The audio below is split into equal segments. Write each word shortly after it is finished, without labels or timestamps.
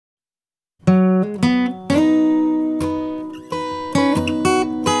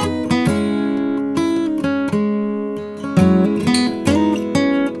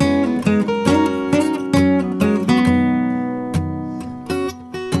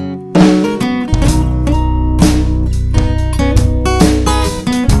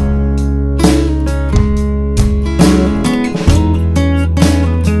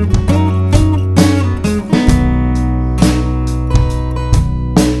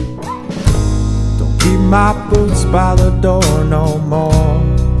my boots by the door no more.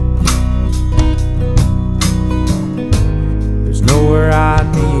 There's nowhere I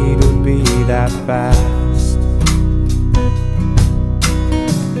need to be that fast.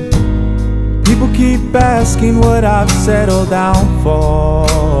 People keep asking what I've settled down for.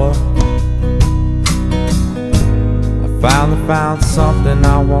 I finally found something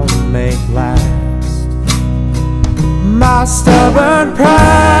I won't make last. My stubborn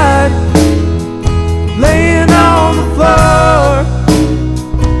pride laying on the floor,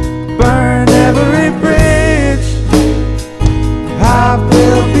 burn every bridge I've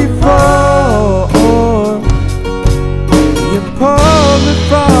built before. You pulled me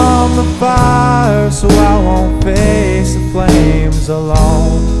from the fire so I won't face the flames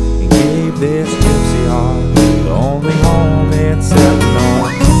alone, and gave this gypsy heart the only home it's ever known.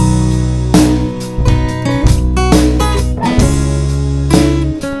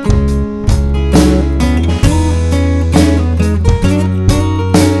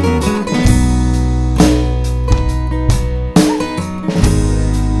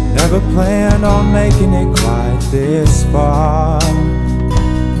 Never planned on making it quite this far.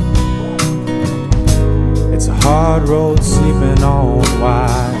 It's a hard road sleeping on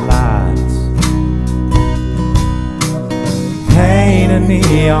white lines. Paint a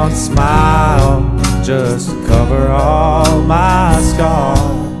neon smile just to cover all my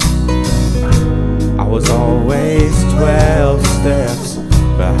scars. I was always 12 steps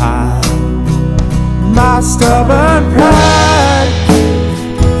behind. My stubborn pride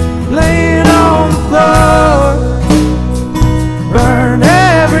laying on the floor, burn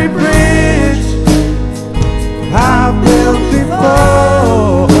every bridge I've built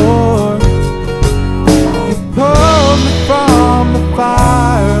before. You pulled me from the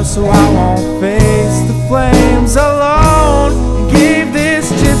fire so I won't face the flames alone, and gave this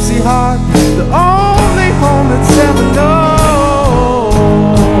gypsy heart the only home it's ever known.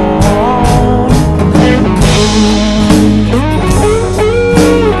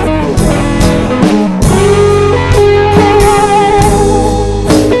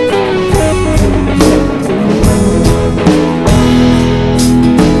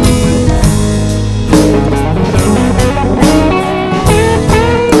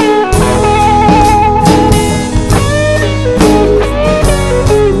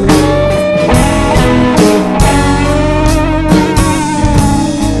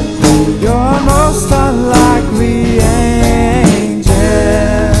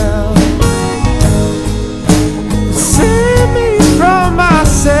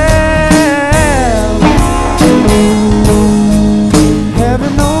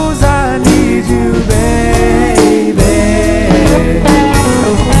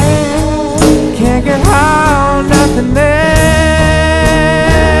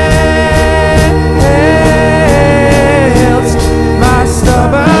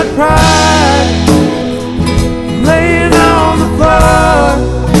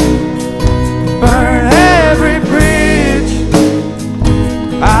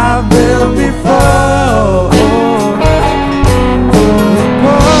 Built before.